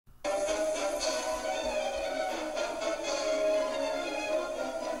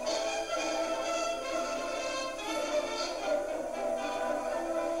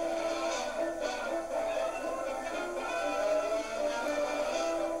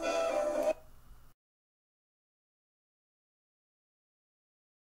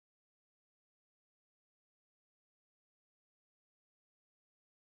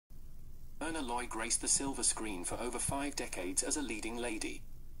Myrna Loy graced the silver screen for over 5 decades as a leading lady.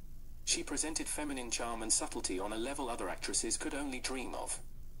 She presented feminine charm and subtlety on a level other actresses could only dream of.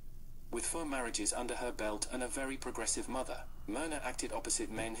 With 4 marriages under her belt and a very progressive mother, Myrna acted opposite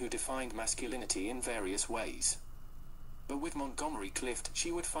men who defined masculinity in various ways. But with Montgomery Clift,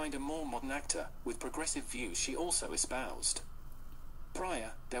 she would find a more modern actor, with progressive views she also espoused.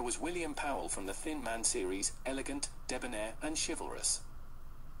 Prior, there was William Powell from the Thin Man series, elegant, debonair, and chivalrous.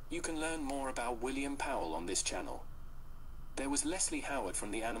 You can learn more about William Powell on this channel. There was Leslie Howard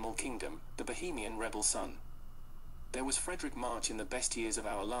from the Animal Kingdom, the Bohemian rebel son. There was Frederick March in The Best Years of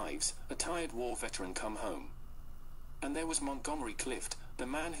Our Lives, a tired war veteran come home. And there was Montgomery Clift, the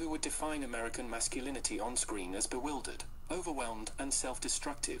man who would define American masculinity on screen as bewildered, overwhelmed, and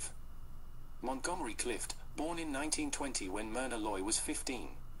self-destructive. Montgomery Clift, born in 1920 when Myrna Loy was 15,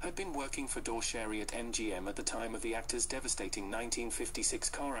 had been working for Sherry at MGM at the time of the actor's devastating 1956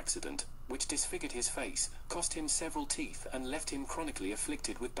 car accident, which disfigured his face, cost him several teeth, and left him chronically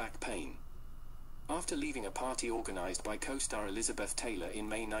afflicted with back pain. After leaving a party organized by co-star Elizabeth Taylor in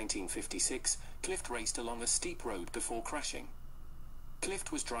May 1956, Clift raced along a steep road before crashing.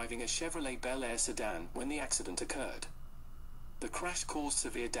 Clift was driving a Chevrolet Bel Air sedan when the accident occurred. The crash caused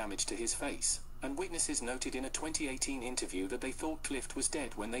severe damage to his face, and witnesses noted in a 2018 interview that they thought Clift was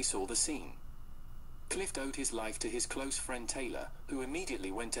dead when they saw the scene. Clift owed his life to his close friend Taylor, who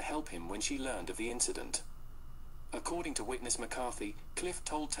immediately went to help him when she learned of the incident. According to witness McCarthy, Clift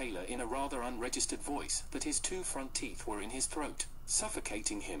told Taylor in a rather unregistered voice that his 2 front teeth were in his throat,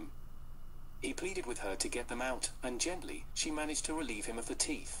 suffocating him. He pleaded with her to get them out, and gently, she managed to relieve him of the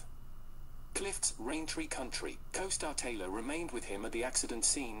teeth. Clift's Raintree Country co-star Taylor remained with him at the accident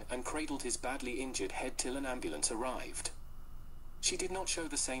scene and cradled his badly injured head till an ambulance arrived. She did not show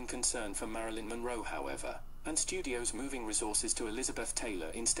the same concern for Marilyn Monroe, however, and studios moving resources to Elizabeth Taylor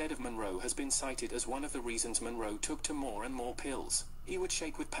instead of Monroe has been cited as one of the reasons Monroe took to more and more pills. He would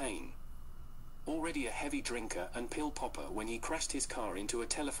shake with pain. Already a heavy drinker and pill popper when he crashed his car into a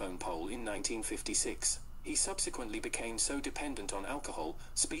telephone pole in 1956, he subsequently became so dependent on alcohol,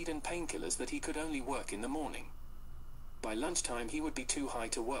 speed and painkillers that he could only work in the morning. By lunchtime he would be too high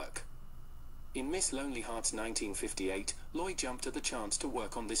to work. In Miss Lonelyhearts 1958, Loy jumped at the chance to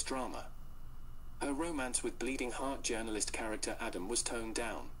work on this drama. Her romance with bleeding heart journalist character Adam was toned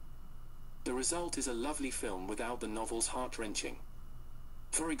down. The result is a lovely film without the novel's heart-wrenching.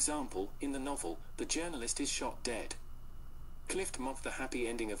 For example, in the novel, the journalist is shot dead. Clift mocked the happy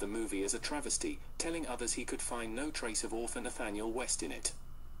ending of the movie as a travesty, telling others he could find no trace of author Nathaniel West in it.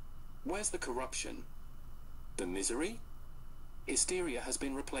 Where's the corruption? The misery? Hysteria has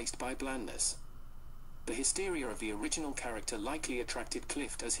been replaced by blandness. The hysteria of the original character likely attracted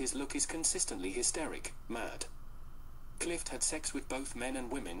Clift as his look is consistently hysteric, mad. Clift had sex with both men and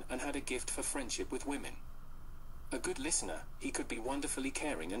women and had a gift for friendship with women. A good listener, he could be wonderfully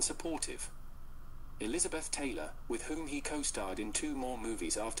caring and supportive. Elizabeth Taylor, with whom he co-starred in 2 more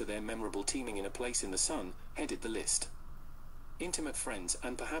movies after their memorable teaming in A Place in the Sun, headed the list. Intimate friends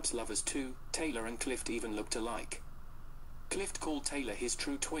and perhaps lovers too, Taylor and Clift even looked alike. Clift called Taylor his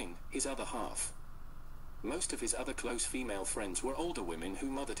true twin, his other half. Most of his other close female friends were older women who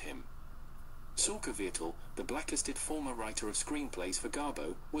mothered him. Sorka Viertel, the blacklisted former writer of screenplays for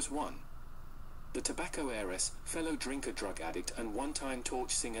Garbo, was one. The tobacco heiress, fellow drinker drug addict and one-time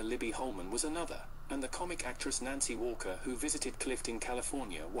torch singer Libby Holman was another, and the comic actress Nancy Walker who visited Clift in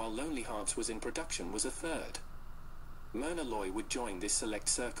California while Lonelyhearts was in production was a third. Myrna Loy would join this select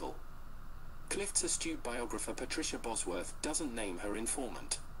circle. Clift's astute biographer Patricia Bosworth doesn't name her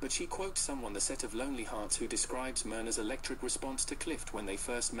informant, but she quotes someone the set of Lonelyhearts who describes Myrna's electric response to Clift when they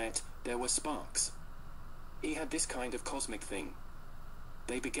first met. There were sparks. He had this kind of cosmic thing.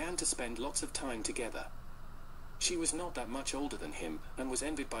 They began to spend lots of time together. She was not that much older than him, and was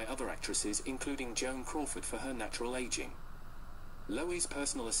envied by other actresses including Joan Crawford for her natural aging. Loy's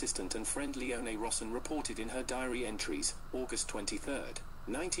personal assistant and friend Leone Rosson reported in her diary entries, August 23,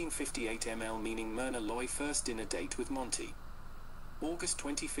 1958 ML meaning Myrna Loy first dinner date with Monty. August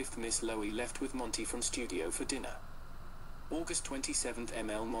 25 Miss Loy left with Monty from studio for dinner. August 27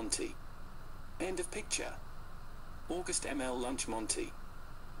 ML Monty. End of picture. August ML lunch Monty.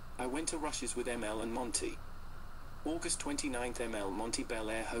 I went to Rush's with ML and Monty. August 29 ML Monty Bel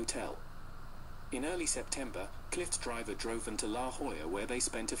Air Hotel. In early September, Clift's driver drove them to La Jolla where they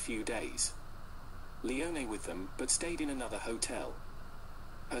spent a few days. Leone with them, but stayed in another hotel.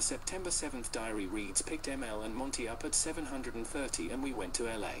 Her September 7th diary reads picked ML and Monty up at 7:30 and we went to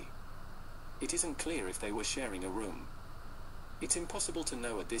LA. It isn't clear if they were sharing a room. It's impossible to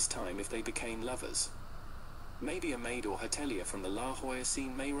know at this time if they became lovers. Maybe a maid or hotelier from the La Jolla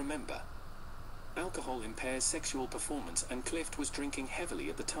scene may remember. Alcohol impairs sexual performance, and Clift was drinking heavily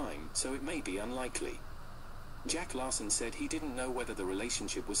at the time, so it may be unlikely. Jack Larson said he didn't know whether the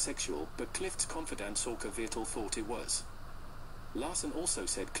relationship was sexual, but Clift's confidant Sorka Virtel thought it was. Larson also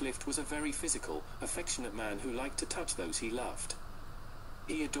said Clift was a very physical, affectionate man who liked to touch those he loved.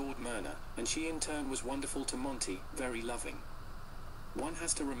 He adored Myrna, and she in turn was wonderful to Monty, very loving. One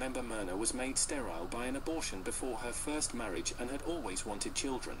has to remember Myrna was made sterile by an abortion before her first marriage and had always wanted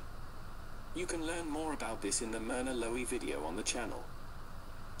children. You can learn more about this in the Myrna Loy video on the channel.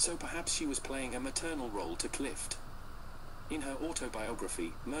 So perhaps she was playing a maternal role to Clift. In her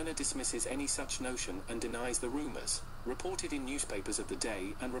autobiography, Myrna dismisses any such notion and denies the rumors, reported in newspapers of the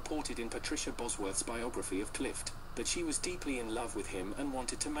day and reported in Patricia Bosworth's biography of Clift, that she was deeply in love with him and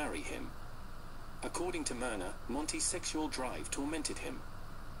wanted to marry him. According to Myrna, Monty's sexual drive tormented him.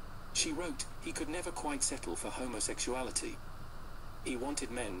 She wrote, he could never quite settle for homosexuality. He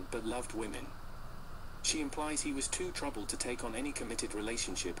wanted men but loved women. She implies he was too troubled to take on any committed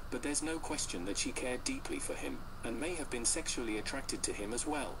relationship, but there's no question that she cared deeply for him, and may have been sexually attracted to him as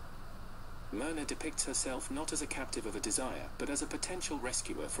well. Myrna depicts herself not as a captive of a desire, but as a potential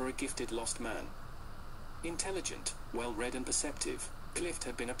rescuer for a gifted lost man. Intelligent, well-read and perceptive, Clift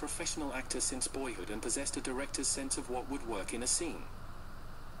had been a professional actor since boyhood and possessed a director's sense of what would work in a scene.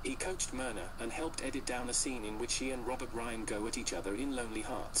 He coached Myrna and helped edit down a scene in which she and Robert Ryan go at each other in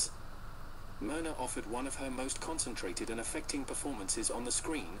Lonelyhearts. Myrna offered one of her most concentrated and affecting performances on the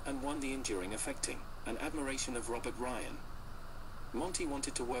screen and won the enduring affecting, an admiration of Robert Ryan. Monty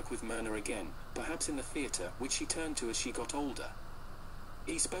wanted to work with Myrna again, perhaps in the theatre, which she turned to as she got older.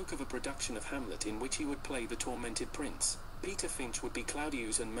 He spoke of a production of Hamlet in which he would play the tormented prince. Peter Finch would be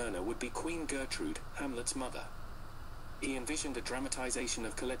Claudius and Myrna would be Queen Gertrude, Hamlet's mother. He envisioned a dramatization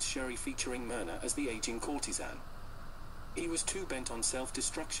of Colette's Sherry featuring Myrna as the aging courtesan. He was too bent on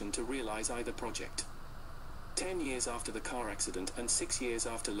self-destruction to realize either project. 10 years after the car accident and 6 years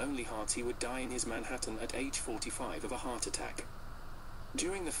after Lonelyhearts, he would die in his Manhattan at age 45 of a heart attack.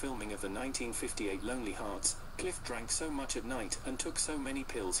 During the filming of the 1958 Lonelyhearts, Clift drank so much at night and took so many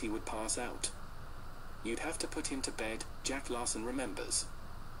pills he would pass out. You'd have to put him to bed, Jack Larson remembers.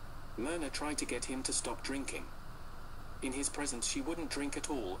 Myrna tried to get him to stop drinking. In his presence she wouldn't drink at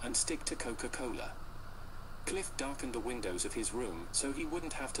all and stick to Coca-Cola. Clift darkened the windows of his room so he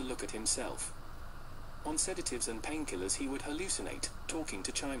wouldn't have to look at himself. On sedatives and painkillers he would hallucinate, talking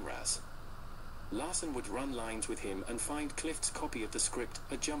to Chimraz. Larson would run lines with him and find Clift's copy of the script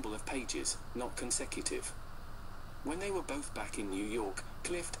a jumble of pages, not consecutive. When they were both back in New York,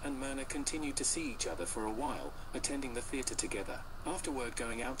 Clift and Myrna continued to see each other for a while, attending the theatre together, afterward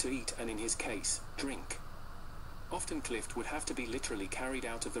going out to eat and, in his case, drink. Often Clift would have to be literally carried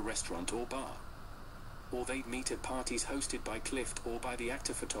out of the restaurant or bar. Or they'd meet at parties hosted by Clift or by the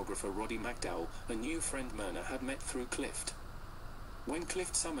actor-photographer Roddy McDowell, a new friend Myrna had met through Clift. When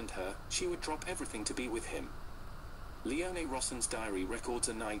Clift summoned her, she would drop everything to be with him. Leone Rosson's diary records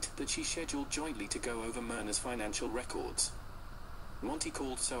a night that she scheduled jointly to go over Myrna's financial records. Monty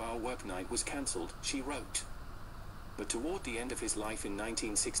called so our work night was cancelled, she wrote. But toward the end of his life in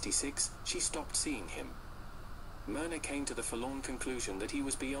 1966, she stopped seeing him. Myrna came to the forlorn conclusion that he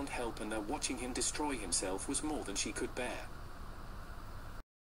was beyond help and that watching him destroy himself was more than she could bear.